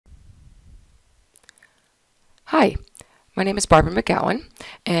Hi, my name is Barbara McGowan,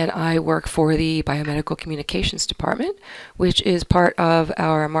 and I work for the Biomedical Communications Department, which is part of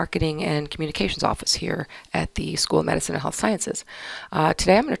our Marketing and Communications office here at the School of Medicine and Health Sciences.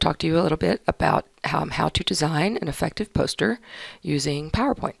 Today I'm going to talk to you a little bit about how to design an effective poster using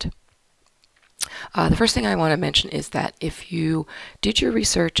PowerPoint. The first thing I want to mention is that if you did your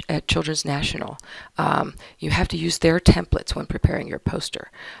research at Children's National, you have to use their templates when preparing your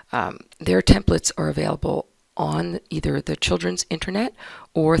poster. Their templates are available on either the Children's Internet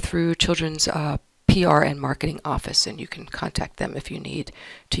or through Children's PR and Marketing Office, and you can contact them if you need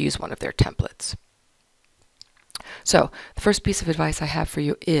to use one of their templates. So, the first piece of advice I have for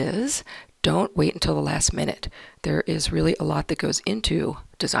you is don't wait until the last minute. There is really a lot that goes into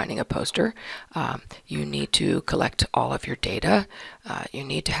designing a poster. You need to collect all of your data. You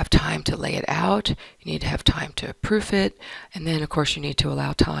need to have time to lay it out. You need to have time to proof it. And then, of course, you need to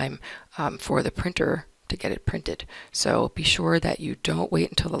allow time for the printer to get it printed. So be sure that you don't wait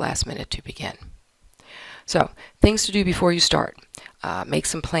until the last minute to begin. So, things to do before you start. Make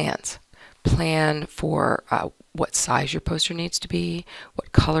some plans. Plan for what size your poster needs to be,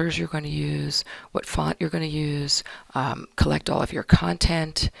 what colors you're going to use, what font you're going to use, collect all of your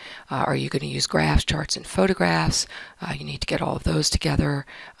content. Are you going to use graphs, charts, and photographs? You need to get all of those together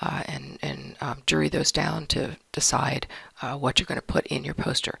and jury those down to decide what you're going to put in your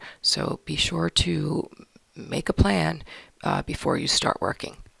poster. So be sure to make a plan before you start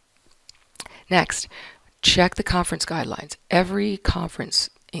working. Next, check the conference guidelines. Every conference,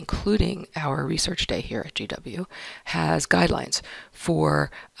 including our research day here at GW, has guidelines for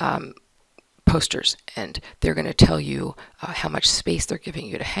posters, and they're going to tell you how much space they're giving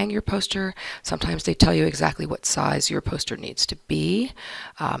you to hang your poster. Sometimes they tell you exactly what size your poster needs to be.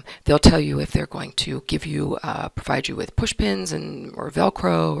 They'll tell you if they're going to give you, provide you with push pins or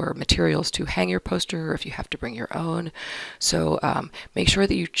Velcro or materials to hang your poster, or if you have to bring your own. So make sure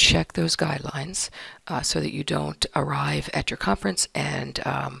that you check those guidelines so that you don't arrive at your conference and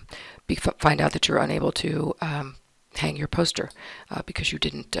find out that you're unable to hang your poster because you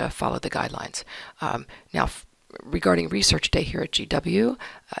didn't follow the guidelines. Now, regarding research day here at GW,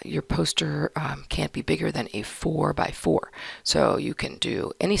 your poster can't be bigger than a 4x4. So you can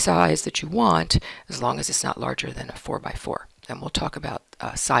do any size that you want as long as it's not larger than a 4x4. And we'll talk about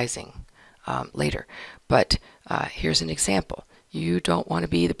sizing later. But here's an example. You don't want to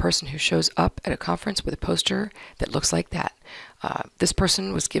be the person who shows up at a conference with a poster that looks like that. This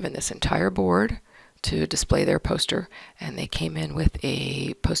person was given this entire board to display their poster, and they came in with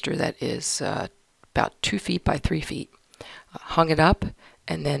a poster that is about 2 feet by 3 feet, hung it up,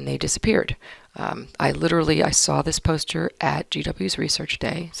 and then they disappeared. I saw this poster at GW's Research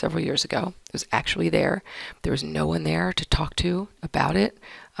Day several years ago. It was actually there. There was no one there to talk to about it,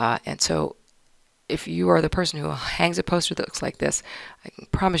 and so if you are the person who hangs a poster that looks like this, I can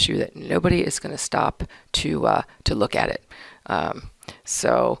promise you that nobody is going to stop to look at it.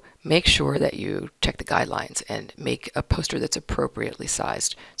 So make sure that you check the guidelines and make a poster that's appropriately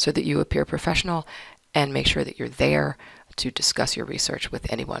sized so that you appear professional, and make sure that you're there to discuss your research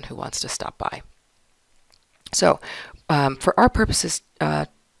with anyone who wants to stop by. So for our purposes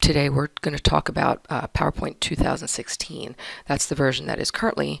today, we're going to talk about PowerPoint 2016. That's the version that is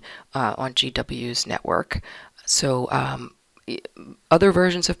currently on GW's network. So other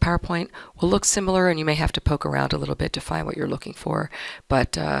versions of PowerPoint will look similar, and you may have to poke around a little bit to find what you're looking for.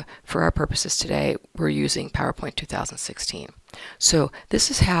 But for our purposes today, we're using PowerPoint 2016. So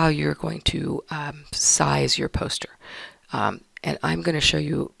this is how you're going to size your poster. And I'm going to show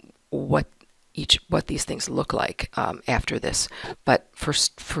you what these things look like after this. But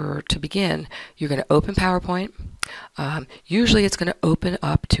to begin, you're going to open PowerPoint. Usually it's going to open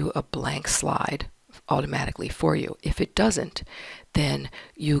up to a blank slide automatically for you. If it doesn't, then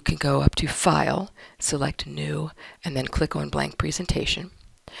you can go up to File, select New, and then click on Blank Presentation.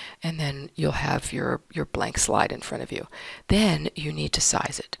 And then you'll have your blank slide in front of you. Then you need to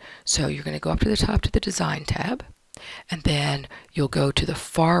size it. So you're going to go up to the top to the Design tab, and then you'll go to the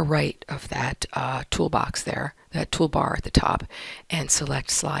far right of that toolbox there, that toolbar at the top, and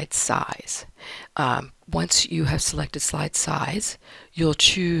select Slide Size. Once you have selected slide size, you'll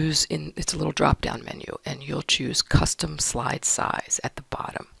choose, it's a little drop-down menu, and you'll choose Custom Slide Size at the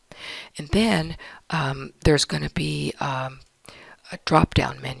bottom. And then there's going to be a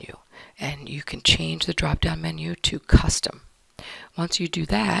drop-down menu, and you can change the drop-down menu to Custom. Once you do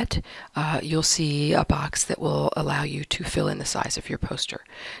that, you'll see a box that will allow you to fill in the size of your poster.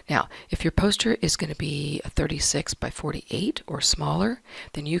 Now, if your poster is going to be a 36 by 48 or smaller,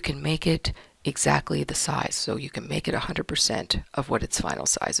 then you can make it exactly the size, so you can make it 100% of what its final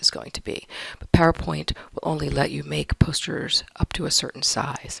size is going to be. But PowerPoint will only let you make posters up to a certain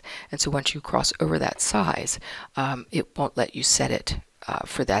size, and so once you cross over that size, it won't let you set it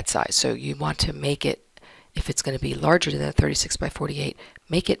for that size. So you want to make it, if it's going to be larger than 36 by 48,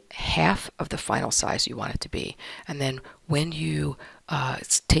 make it half of the final size you want it to be. And then when you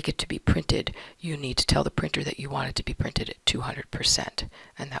take it to be printed, you need to tell the printer that you want it to be printed at 200%,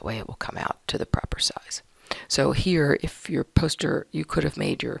 and that way it will come out to the proper size. So here, if your poster, you could have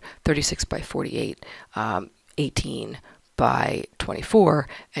made your 36 by 48 18 by 24,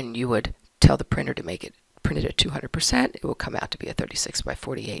 and you would tell the printer to make it printed at 200%, it will come out to be a 36 by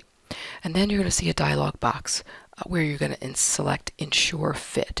 48. And then you're going to see a dialog box where you're going to select Ensure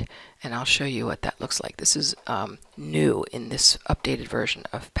Fit, and I'll show you what that looks like. This is new in this updated version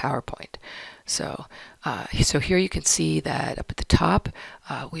of PowerPoint. So here you can see that up at the top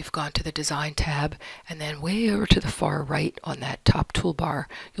we've gone to the Design tab, and then way over to the far right on that top toolbar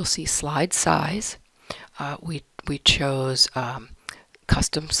you'll see Slide Size. We chose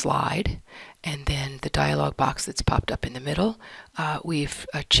Custom Slide, and then the dialog box that's popped up in the middle, we've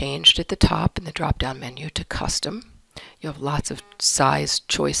changed at the top in the drop-down menu to Custom. You have lots of size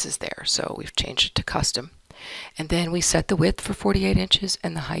choices there, so we've changed it to Custom. And then we set the width for 48 inches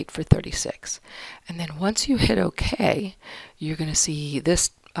and the height for 36. And then once you hit OK, you're going to see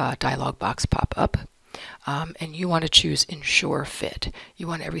this dialog box pop up. And you want to choose Ensure Fit. You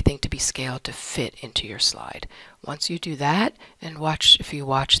want everything to be scaled to fit into your slide. Once you do that, and if you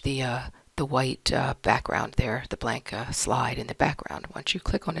watch the white background there, the blank slide in the background, once you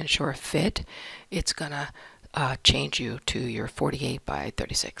click on Ensure Fit, it's going to change you to your 48 by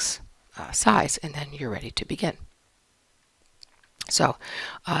 36 size, and then you're ready to begin. So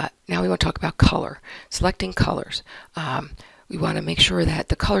now we want to talk about color. Selecting colors. We want to make sure that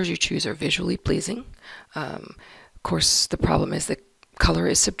the colors you choose are visually pleasing. Of course, the problem is that color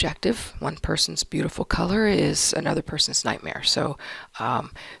is subjective. One person's beautiful color is another person's nightmare. So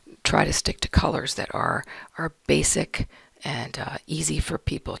try to stick to colors that are basic and easy for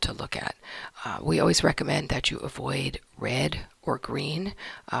people to look at. We always recommend that you avoid red or green.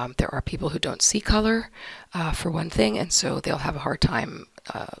 There are people who don't see color, for one thing, and so they'll have a hard time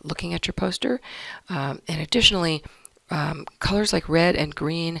looking at your poster. And additionally, colors like red and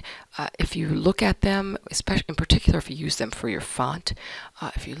green, if you look at them, especially in particular if you use them for your font,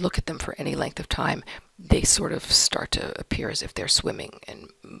 if you look at them for any length of time, they sort of start to appear as if they're swimming and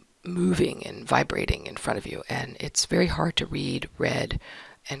moving and vibrating in front of you, and it's very hard to read red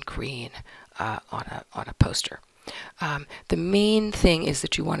and green on a poster. The main thing is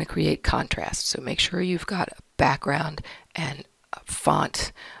that you want to create contrast, so make sure you've got a background and a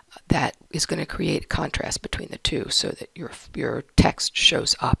font that is going to create contrast between the two so that your text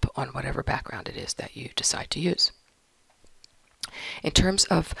shows up on whatever background it is that you decide to use. In terms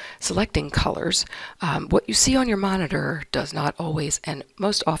of selecting colors, what you see on your monitor does not always, and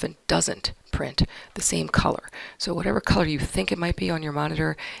most often doesn't, print the same color. So whatever color you think it might be on your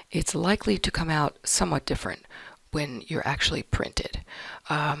monitor, it's likely to come out somewhat different when you're actually printed.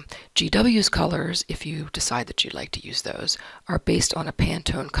 GW's colors, if you decide that you'd like to use those, are based on a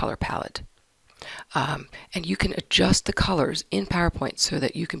Pantone color palette. And you can adjust the colors in PowerPoint so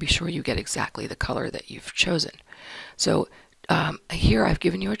that you can be sure you get exactly the color that you've chosen. So here I've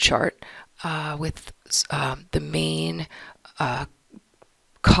given you a chart with the main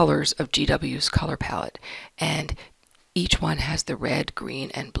colors of GW's color palette, and each one has the red,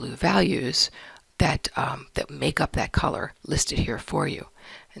 green, and blue values that make up that color listed here for you.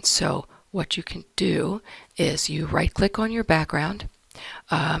 And so what you can do is you right-click on your background,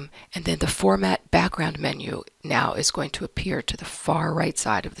 and then the Format Background menu now is going to appear to the far right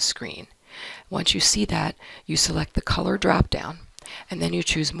side of the screen. Once you see that, you select the color drop-down, and then you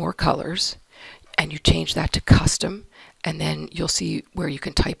choose More Colors, and you change that to Custom, and then you'll see where you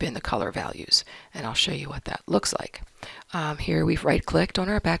can type in the color values, and I'll show you what that looks like. Here we've right-clicked on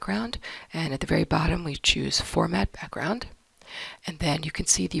our background, and at the very bottom we choose Format Background, and then you can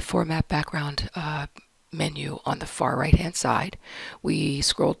see the Format Background menu on the far right-hand side. We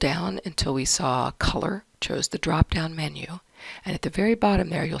scrolled down until we saw Color, chose the drop-down menu, and at the very bottom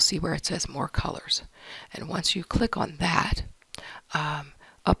there you'll see where it says More Colors. And once you click on that,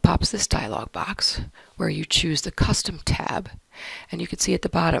 up pops this dialog box where you choose the Custom tab, and you can see at the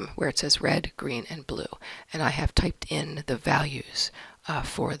bottom where it says red, green, and blue. And I have typed in the values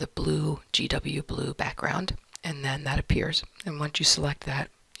for the blue, GW blue background, and then that appears. And once you select that,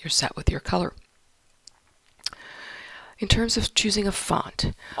 you're set with your color. In terms of choosing a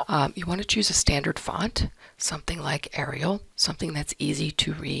font, you want to choose a standard font, something like Arial, something that's easy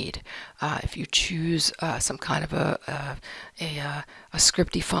to read. If you choose some kind of a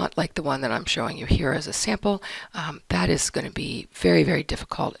scripty font like the one that I'm showing you here as a sample, that is going to be very, very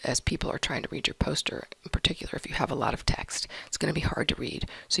difficult as people are trying to read your poster. In particular, if you have a lot of text, it's going to be hard to read.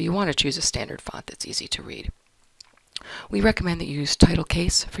 So you want to choose a standard font that's easy to read. We recommend that you use title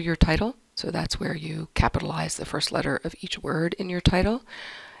case for your title. So that's where you capitalize the first letter of each word in your title.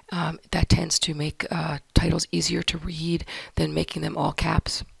 That tends to make titles easier to read than making them all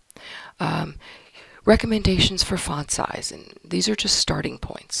caps. Recommendations for font size, and these are just starting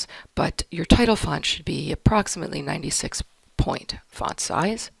points, but your title font should be approximately 96-point font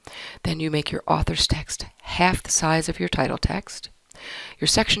size. Then you make your author's text half the size of your title text. Your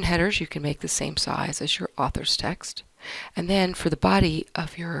section headers, you can make the same size as your author's text. And then for the body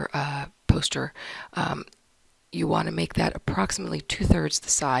of your poster, you want to make that approximately 2/3 the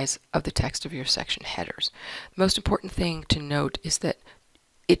size of the text of your section headers. The most important thing to note is that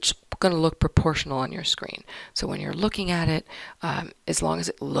it's going to look proportional on your screen. So when you're looking at it, as long as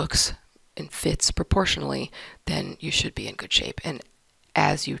it looks and fits proportionally, then you should be in good shape. And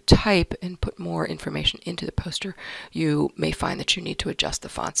as you type and put more information into the poster, you may find that you need to adjust the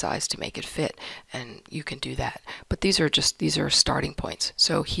font size to make it fit, and you can do that. But these are starting points.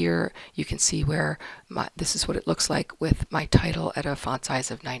 So here you can see where this is what it looks like with my title at a font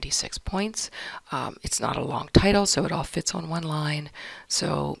size of 96 points. It's not a long title, so it all fits on one line.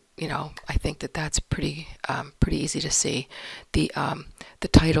 So I think that that's pretty easy to see. The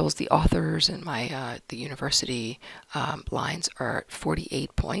titles, the authors, and the university lines are at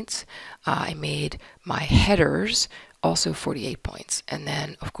 48 points. I made my headers also 48 points, and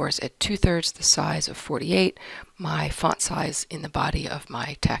then of course at 2/3 the size of 48, my font size in the body of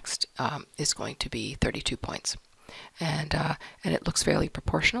my text is going to be 32 points, and it looks fairly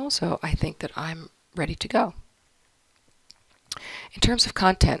proportional. So I think that I'm ready to go. In terms of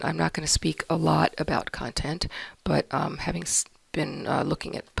content, I'm not going to speak a lot about content, but having been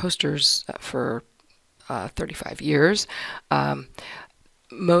looking at posters for 35 years,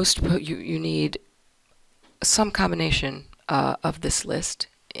 you need some combination of this list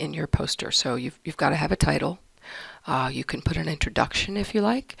in your poster. So you've got to have a title. You can put an introduction if you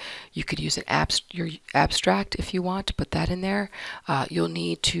like. You could use your abstract if you want to put that in there. You'll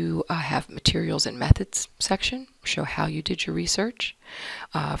need to have materials and methods section, show how you did your research.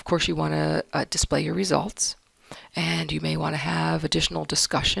 Of course, you want to display your results, and you may want to have additional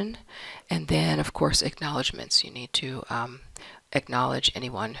discussion, and then of course acknowledgments. You need to acknowledge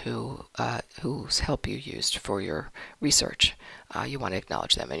anyone whose help you used for your research. You want to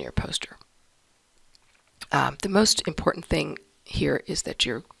acknowledge them in your poster. The most important thing here is that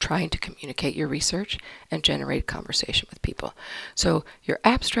you're trying to communicate your research and generate conversation with people. So your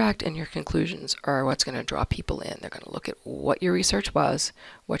abstract and your conclusions are what's going to draw people in. They're going to look at what your research was,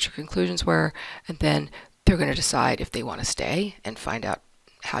 what your conclusions were, and then they're going to decide if they want to stay and find out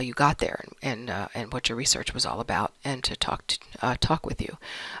how you got there and what your research was all about, and to talk with you.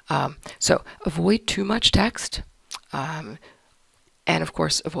 So avoid too much text, and of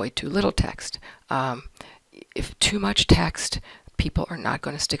course avoid too little text. If too much text, people are not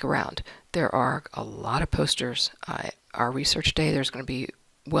going to stick around. There are a lot of posters. Our research day, there's going to be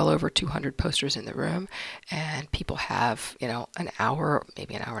well over 200 posters in the room, and people have, an hour,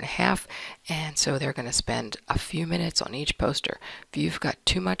 maybe an hour and a half, and so they're going to spend a few minutes on each poster. If you've got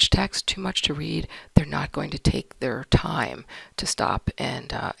too much text, too much to read, they're not going to take their time to stop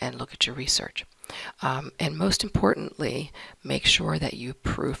and look at your research. And most importantly, make sure that you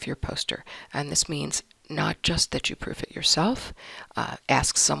proof your poster. And this means not just that you proof it yourself.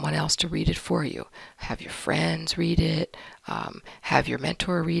 Ask someone else to read it for you. Have your friends read it. Have your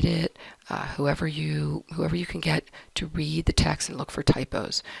mentor read it. Whoever you can get to read the text and look for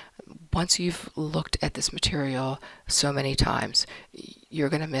typos. Once you've looked at this material so many times, you're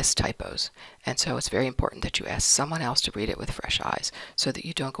going to miss typos. And so it's very important that you ask someone else to read it with fresh eyes, so that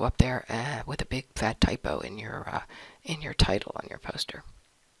you don't go up there with a big fat typo in your title on your poster.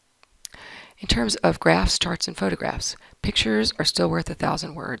 In terms of graphs, charts, and photographs, pictures are still worth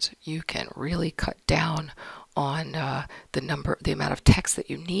 1,000 words. You can really cut down on the amount of text that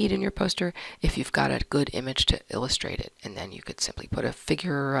you need in your poster if you've got a good image to illustrate it, and then you could simply put a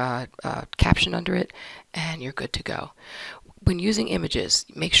figure caption under it, and you're good to go. When using images,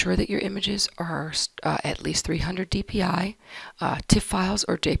 make sure that your images are at least 300 dpi. TIFF files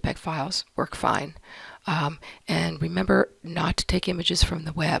or JPEG files work fine. And remember not to take images from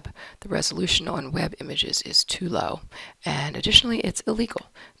the web. The resolution on web images is too low. And additionally, it's illegal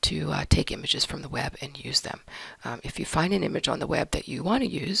to take images from the web and use them. If you find an image on the web that you want to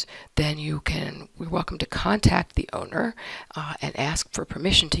use, then you're welcome to contact the owner and ask for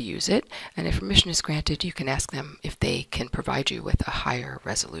permission to use it. And if permission is granted, you can ask them if they can provide you with a higher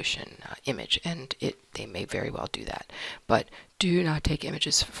resolution image, and they may very well do that. But do not take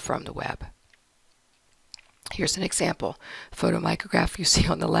images from the web. Here's an example. Photomicrograph you see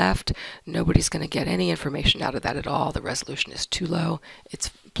on the left. Nobody's going to get any information out of that at all. The resolution is too low. It's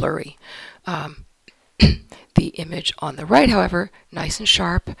blurry. The image on the right, however, nice and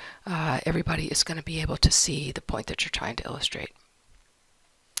sharp. Everybody is going to be able to see the point that you're trying to illustrate.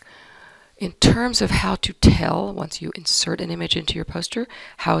 In terms of how to tell, once you insert an image into your poster,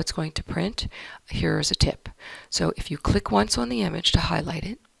 how it's going to print, here's a tip. So if you click once on the image to highlight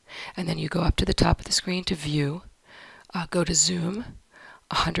it, and then you go up to the top of the screen to view, go to zoom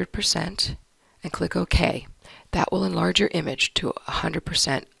 100% and click OK. That will enlarge your image to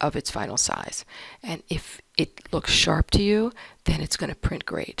 100% of its final size. And if it looks sharp to you, then it's going to print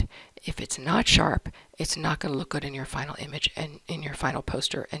great. If it's not sharp, it's not going to look good in your final image and in your final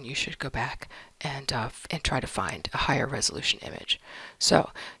poster, and you should go back and try to find a higher resolution image.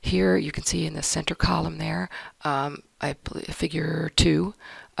 So here you can see in the center column there, figure 2,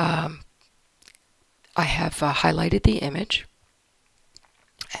 I have highlighted the image,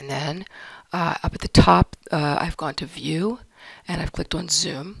 and then up at the top I've gone to view and I've clicked on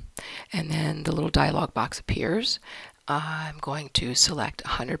zoom, and then the little dialog box appears. I'm going to select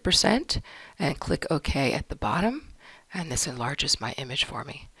 100% and click OK at the bottom, and this enlarges my image for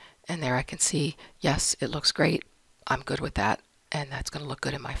me. And there I can see, yes, it looks great. I'm good with that, and that's going to look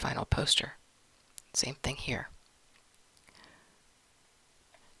good in my final poster. Same thing here.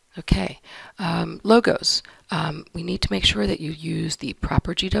 Okay, logos. We need to make sure that you use the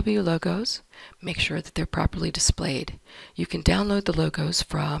proper GW logos. Make sure that they're properly displayed. You can download the logos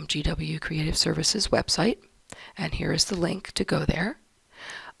from GW Creative Services website, and here is the link to go there.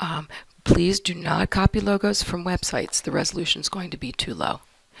 Please do not copy logos from websites. The resolution is going to be too low.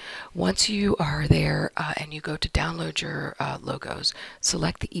 Once you are there and you go to download your logos,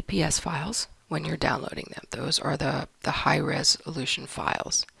 select the EPS files when you're downloading them. Those are the high resolution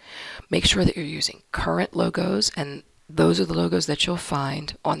files. Make sure that you're using current logos, and those are the logos that you'll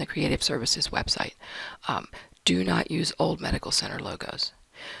find on the Creative Services website. Do not use old medical center logos.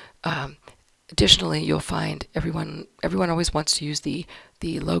 Additionally, you'll find everyone always wants to use the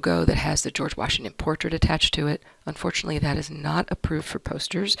logo that has the George Washington portrait attached to it. Unfortunately, that is not approved for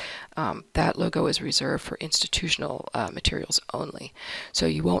posters. That logo is reserved for institutional materials only. So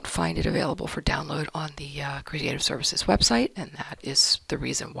you won't find it available for download on the Creative Services website, and that is the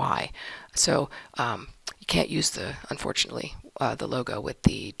reason why. So you can't use unfortunately, the logo with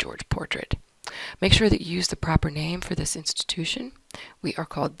the George portrait. Make sure that you use the proper name for this institution. We are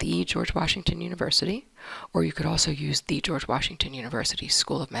called the George Washington University, or you could also use the George Washington University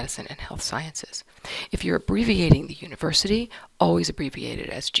School of Medicine and Health Sciences. If you're abbreviating the university, always abbreviate it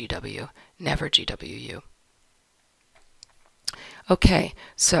as GW, never GWU. Okay,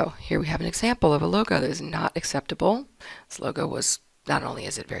 so here we have an example of a logo that is not acceptable. This logo was, not only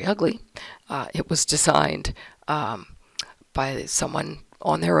is it very ugly, it was designed by someone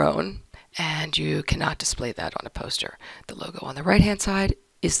on their own, and you cannot display that on a poster. The logo on the right-hand side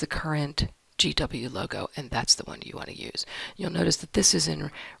is the current GW logo, and that's the one you want to use. You'll notice that this is in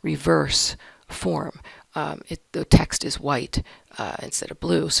reverse form. The text is white instead of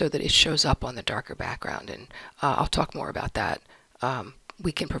blue, so that it shows up on the darker background, and I'll talk more about that.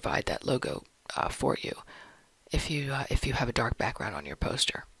 We can provide that logo for you if you have a dark background on your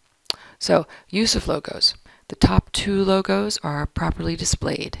poster. So, use of logos. The top 2 logos are properly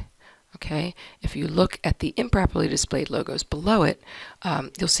displayed. Okay, if you look at the improperly displayed logos below it,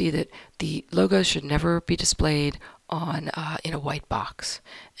 you'll see that the logos should never be displayed on in a white box.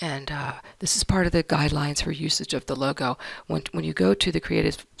 And this is part of the guidelines for usage of the logo. When you go to the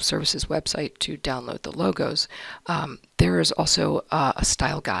Creative Services website to download the logos, there is also a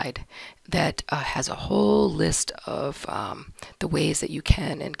style guide that has a whole list of the ways that you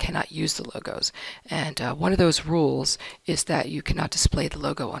can and cannot use the logos. And one of those rules is that you cannot display the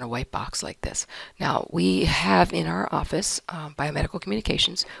logo on a white box like this. Now, we have in our office, Biomedical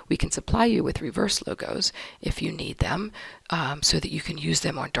Communications, we can supply you with reverse logos if you need them, so that you can use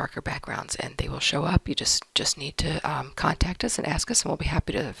them on darker backgrounds, and they will show up. You just need to contact us and ask us, and we'll be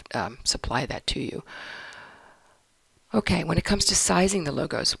happy to supply that to you. Okay, when it comes to sizing the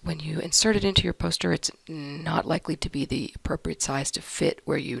logos, when you insert it into your poster, it's not likely to be the appropriate size to fit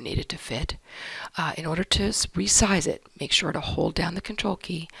where you need it to fit. In order to resize it, make sure to hold down the control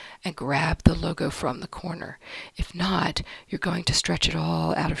key and grab the logo from the corner. If not, you're going to stretch it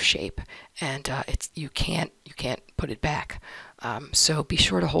all out of shape, and you can't put it back. So be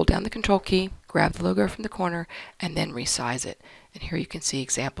sure to hold down the control key, grab the logo from the corner, and then resize it. And here you can see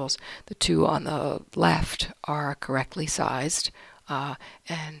examples. The two on the left are correctly sized,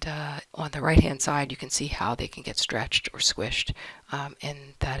 and on the right hand side you can see how they can get stretched or squished,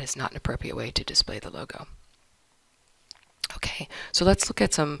 and that is not an appropriate way to display the logo. Okay, so let's look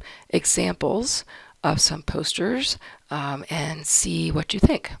at some examples of some posters and see what you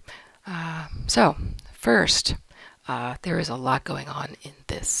think. So first, there is a lot going on in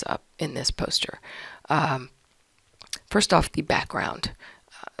this poster. First off, the background.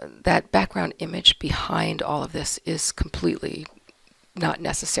 That background image behind all of this is completely not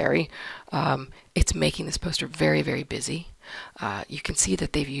necessary. It's making this poster very, very busy. You can see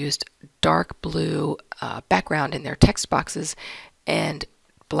that they've used dark blue background in their text boxes and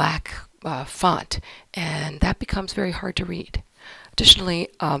black font, and that becomes very hard to read. Additionally,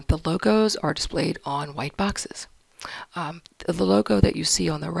 the logos are displayed on white boxes. The logo that you see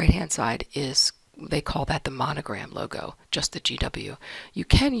on the right-hand side is, they call that the monogram logo, just the GW. You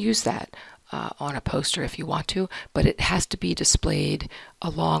can use that on a poster if you want to, but it has to be displayed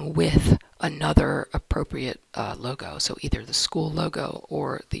along with another appropriate logo, so either the school logo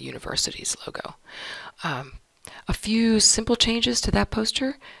or the university's logo. A few simple changes to that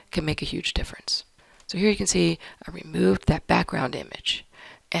poster can make a huge difference. So here you can see I removed that background image,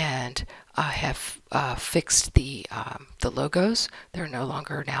 and I have fixed the logos. They're no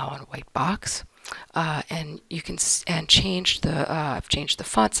longer now on a white box. And you can change I've changed the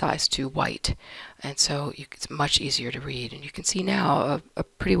font size to white, and so it's much easier to read. And you can see now a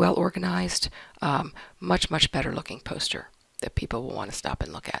pretty well organized, much better looking poster that people will want to stop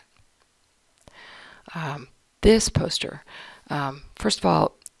and look at. This poster, first of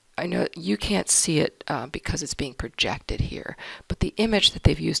all, I know you can't see it because it's being projected here, but the image that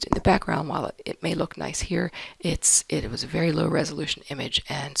they've used in the background, while it may look nice here, it was a very low resolution image,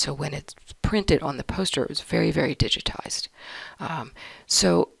 and so when it's printed on the poster, it was very, very digitized. The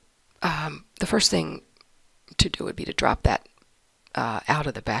first thing to do would be to drop that out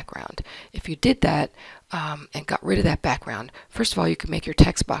of the background. If you did that and got rid of that background, first of all, you could make your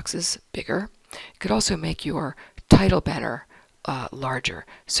text boxes bigger. You could also make your title banner larger,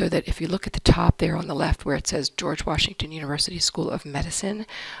 so that if you look at the top there on the left where it says George Washington University School of Medicine,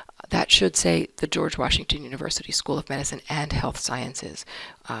 that should say the George Washington University School of Medicine and Health Sciences.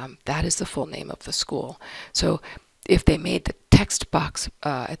 That is the full name of the school. So if they made the text box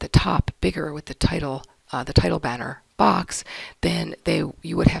at the top bigger with the title banner box, then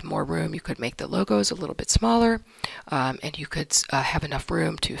you would have more room. You could make the logos a little bit smaller, and you could have enough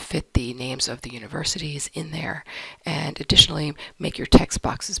room to fit the names of the universities in there, and additionally make your text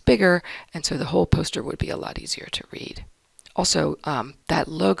boxes bigger, and so the whole poster would be a lot easier to read. Also, that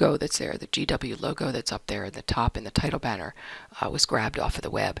logo that's there, the GW logo that's up there at the top in the title banner, was grabbed off of the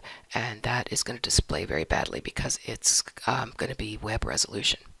web, and that is going to display very badly because it's going to be web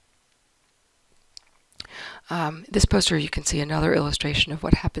resolution. This poster, you can see another illustration of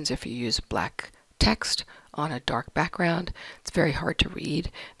what happens if you use black text on a dark background. It's very hard to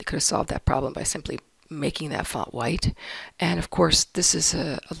read. They could have solved that problem by simply making that font white. And of course, this is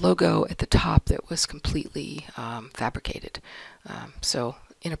a logo at the top that was completely fabricated, so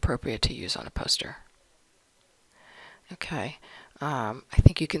inappropriate to use on a poster. Okay, I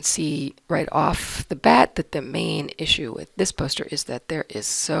think you can see right off the bat that the main issue with this poster is that there is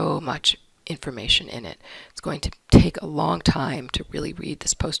so much information in it. It's going to take a long time to really read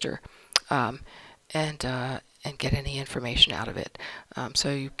this poster and get any information out of it.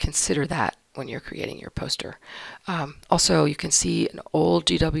 So you consider that when you're creating your poster. Also, you can see an old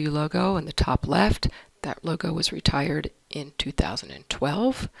GW logo in the top left. That logo was retired in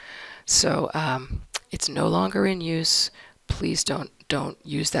 2012, so it's no longer in use. Please don't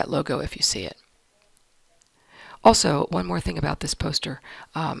use that logo if you see it. Also, one more thing about this poster,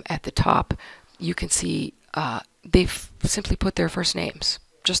 at the top, you can see they've simply put their first names,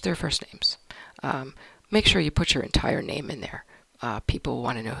 just their first names. Make sure you put your entire name in there. People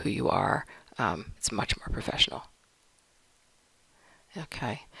want to know who you are. It's much more professional.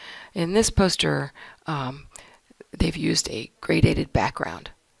 Okay. In this poster, they've used a gradated background.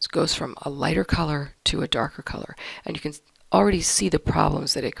 It goes from a lighter color to a darker color, and you can already see the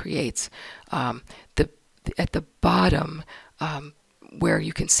problems that it creates. At the bottom, where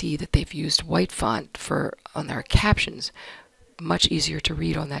you can see that they've used white font on their captions, much easier to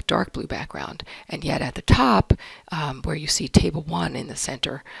read on that dark blue background. And yet at the top, where you see Table 1 in the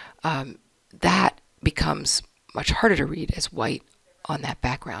center, that becomes much harder to read as white on that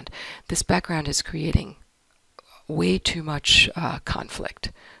background. This background is creating way too much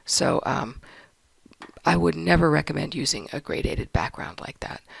conflict. So I would never recommend using a gradated background like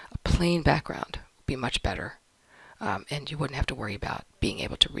that. A plain background would be much better, and you wouldn't have to worry about being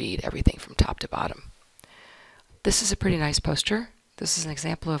able to read everything from top to bottom. This is a pretty nice poster. This is an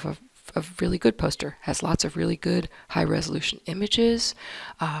example of a really good poster. Has lots of really good high-resolution images,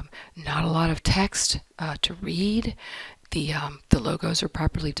 not a lot of text to read. The logos are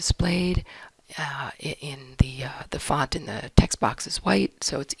properly displayed. The font in the text box is white,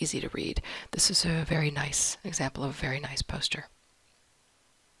 so it's easy to read. This is a very nice example of a very nice poster.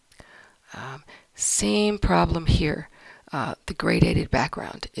 Same problem here. The gradated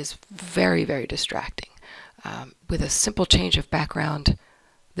background is very, very distracting. With a simple change of background,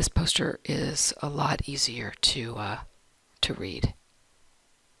 this poster is a lot easier to read.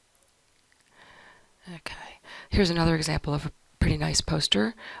 Okay, here's another example of a pretty nice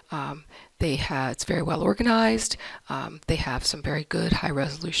poster. It's very well organized. They have some very good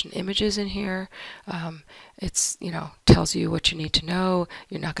high-resolution images in here. It's, tells you what you need to know.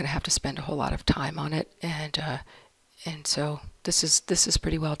 You're not going to have to spend a whole lot of time on it, and so this is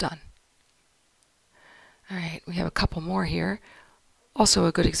pretty well done. All right, we have a couple more here. Also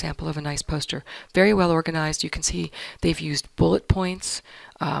a good example of a nice poster. Very well organized. You can see they've used bullet points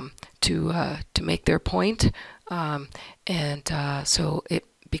to make their point, so it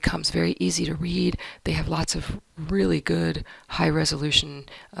becomes very easy to read. They have lots of really good high-resolution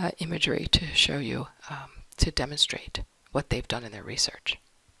imagery to show you, to demonstrate what they've done in their research.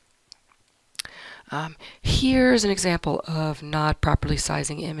 Here's an example of not properly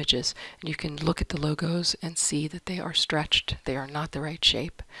sizing images. And you can look at the logos and see that they are stretched. They are not the right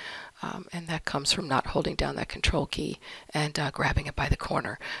shape. And that comes from not holding down that control key and grabbing it by the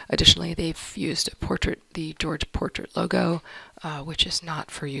corner. Additionally, they've used the George Portrait logo, which is not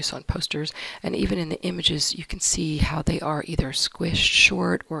for use on posters. And even in the images, you can see how they are either squished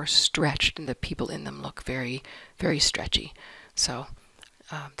short or stretched, and the people in them look very, very stretchy. So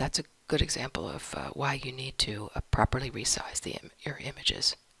that's a good example of why you need to properly resize your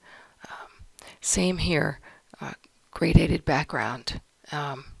images. Same here, gradated background.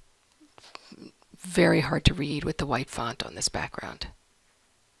 Very hard to read with the white font on this background.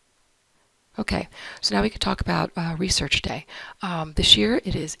 Okay, so now we can talk about Research Day. This year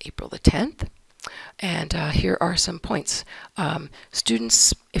it is April the 10th. And here are some points.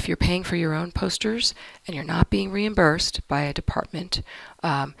 Students, if you're paying for your own posters and you're not being reimbursed by a department,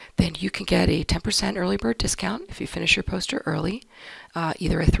 then you can get a 10% early bird discount if you finish your poster early,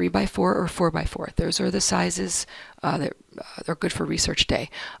 either a 3x4 or 4x4. Those are the sizes that are good for Research Day.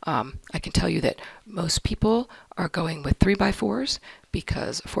 I can tell you that most people are going with 3x4s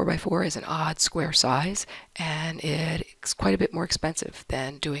because a 4x4 is an odd square size and it's quite a bit more expensive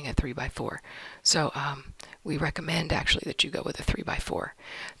than doing a 3x4. So we recommend actually that you go with a 3x4.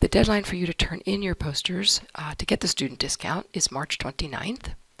 The deadline for you to turn in your posters to get the student discount is March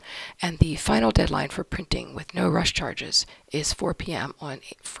 29th. And the final deadline for printing with no rush charges is 4 p.m. on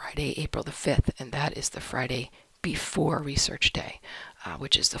Friday, April the 5th, and that is the Friday before Research Day,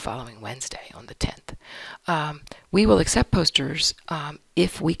 which is the following Wednesday on the 10th. We will accept posters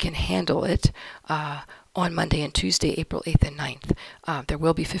if we can handle it on Monday and Tuesday, April 8th and 9th. There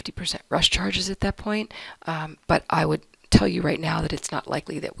will be 50% rush charges at that point, but I would tell you right now that it's not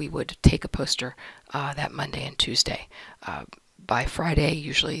likely that we would take a poster that Monday and Tuesday. By Friday,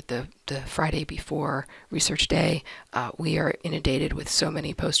 usually the Friday before Research Day, we are inundated with so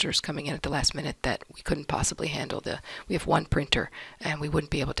many posters coming in at the last minute that we couldn't possibly handle we have one printer and we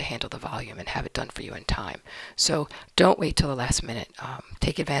wouldn't be able to handle the volume and have it done for you in time. So don't wait till the last minute.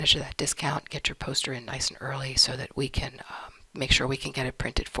 Take advantage of that discount, get your poster in nice and early so that we can make sure we can get it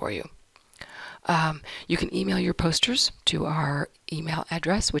printed for you. You can email your posters to our email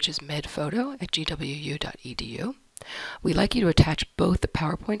address, which is medphoto@gwu.edu. We'd like you to attach both the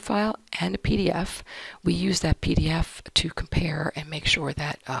PowerPoint file and a PDF. We use that PDF to compare and make sure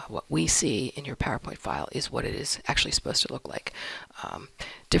that what we see in your PowerPoint file is what it is actually supposed to look like.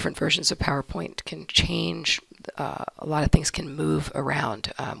 Different versions of PowerPoint can change. A lot of things can move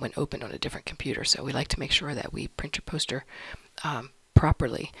around when opened on a different computer, so we like to make sure that we print your poster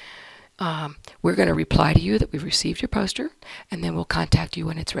properly. We're going to reply to you that we've received your poster, and then we'll contact you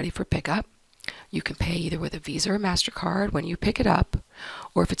when it's ready for pickup. You can pay either with a Visa or MasterCard when you pick it up,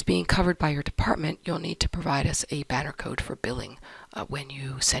 or if it's being covered by your department, you'll need to provide us a banner code for billing when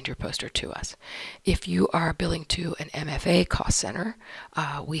you send your poster to us. If you are billing to an MFA cost center,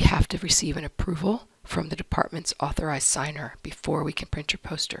 we have to receive an approval from the department's authorized signer before we can print your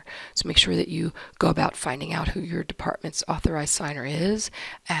poster. So make sure that you go about finding out who your department's authorized signer is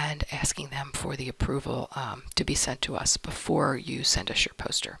and asking them for the approval to be sent to us before you send us your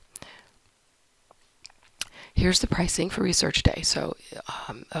poster. Here's the pricing for Research Day. So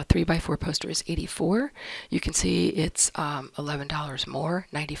a 3x4 poster is $84. You can see it's $11 more,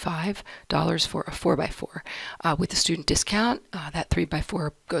 $95 for a 4x4. With the student discount, that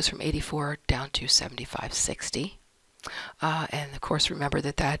 3x4 goes from $84 down to $75.60. And of course, remember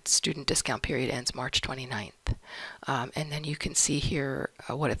that student discount period ends March 29th. And then you can see here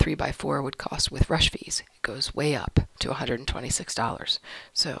what a 3x4 would cost with rush fees. It goes way up to $126.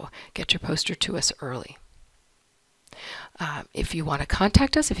 So get your poster to us early. If you want to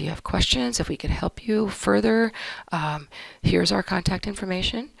contact us, if you have questions, if we could help you further, here's our contact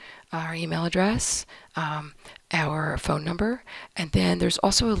information, our email address, our phone number, and then there's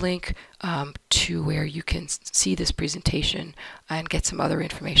also a link to where you can see this presentation and get some other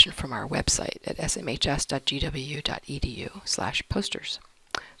information from our website at smhs.gwu.edu/posters.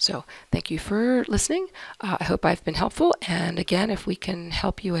 So thank you for listening. I hope I've been helpful, and again, if we can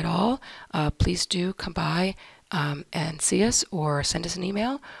help you at all, please do come by and see us, or send us an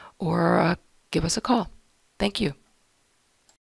email, or give us a call. Thank you.